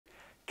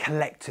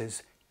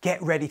Collectors,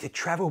 get ready to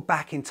travel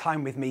back in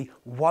time with me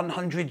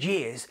 100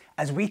 years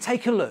as we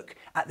take a look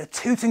at the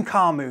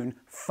Tutankhamun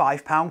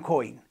 £5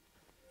 coin.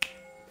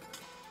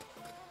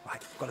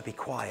 Right, got to be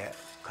quiet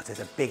because there's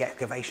a big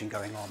excavation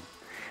going on.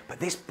 But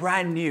this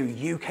brand new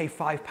UK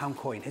 £5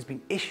 coin has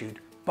been issued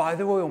by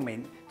the Royal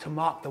Mint to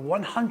mark the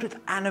 100th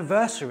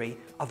anniversary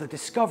of the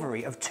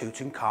discovery of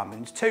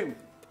Tutankhamun's tomb.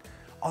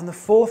 On the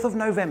 4th of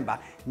November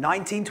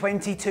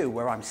 1922,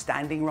 where I'm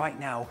standing right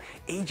now,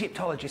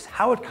 Egyptologist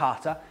Howard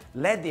Carter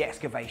led the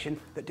excavation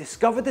that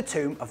discovered the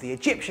tomb of the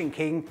Egyptian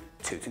king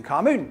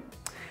Tutankhamun.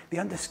 The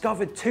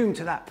undiscovered tomb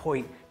to that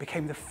point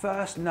became the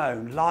first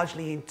known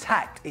largely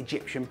intact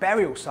Egyptian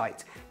burial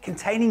site,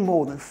 containing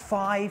more than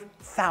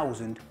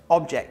 5,000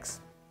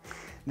 objects.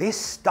 This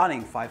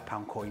stunning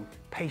 £5 coin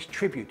pays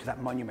tribute to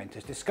that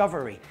monumentous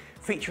discovery,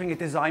 featuring a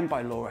design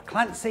by Laura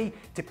Clancy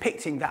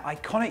depicting that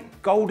iconic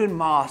golden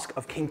mask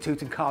of King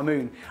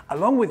Tutankhamun,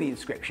 along with the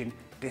inscription,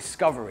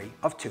 "Discovery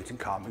of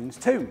Tutankhamun's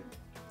tomb."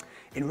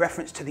 In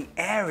reference to the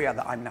area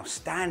that I'm now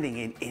standing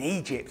in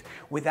Egypt,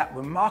 where that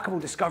remarkable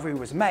discovery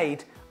was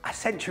made, a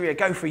century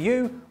ago for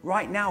you,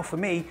 right now for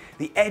me,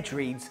 the edge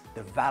reads,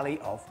 "The Valley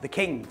of the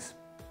Kings."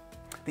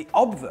 The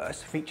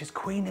obverse features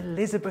Queen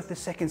Elizabeth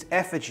II's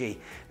effigy.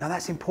 Now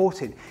that's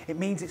important. It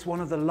means it's one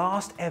of the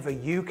last ever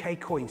UK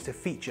coins to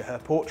feature her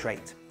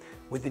portrait.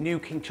 With the new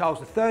King Charles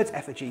III's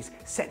effigies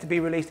set to be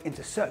released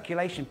into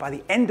circulation by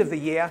the end of the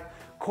year,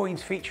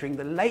 coins featuring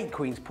the late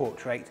Queen's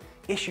portrait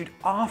issued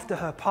after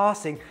her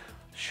passing,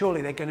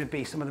 surely they're going to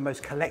be some of the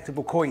most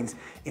collectible coins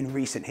in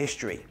recent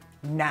history.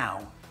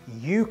 Now,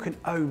 you can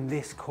own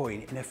this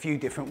coin in a few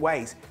different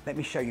ways. Let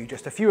me show you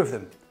just a few of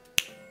them.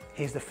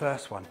 Here's the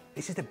first one.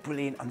 This is the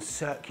brilliant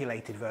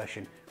uncirculated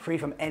version, free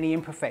from any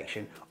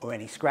imperfection or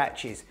any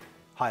scratches.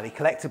 Highly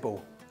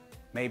collectible.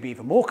 Maybe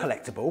even more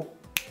collectible,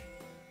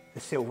 the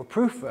silver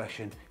proof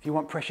version. If you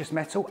want precious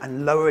metal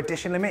and lower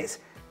edition limits,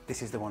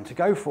 this is the one to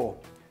go for.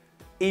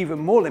 Even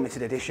more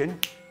limited edition,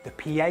 the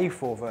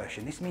PA4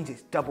 version. This means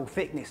it's double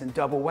thickness and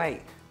double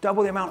weight,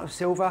 double the amount of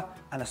silver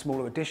and a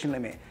smaller edition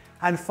limit.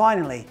 And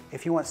finally,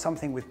 if you want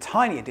something with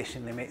tiny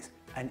edition limits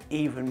and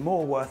even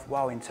more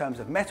worthwhile in terms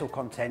of metal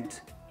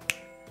content,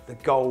 the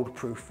gold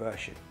proof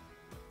version.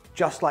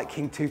 Just like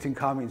King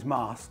Tutankhamun's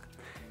mask,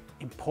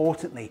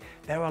 importantly,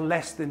 there are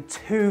less than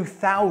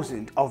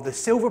 2,000 of the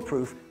silver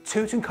proof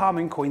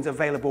Tutankhamun coins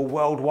available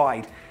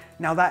worldwide.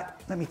 Now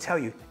that, let me tell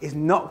you, is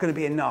not going to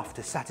be enough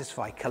to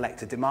satisfy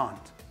collector demand.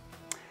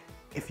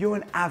 If you're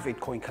an avid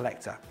coin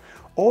collector,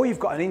 or you've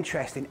got an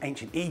interest in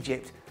ancient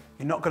Egypt,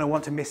 you're not going to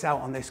want to miss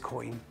out on this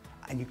coin,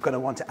 and you're going to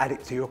want to add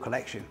it to your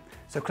collection.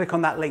 So click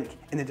on that link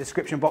in the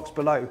description box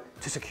below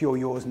to secure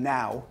yours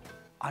now.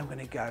 I'm going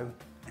to go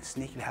and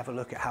sneakily have a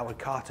look at Howard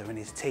Carter and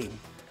his team.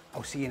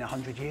 I'll see you in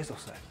 100 years or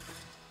so.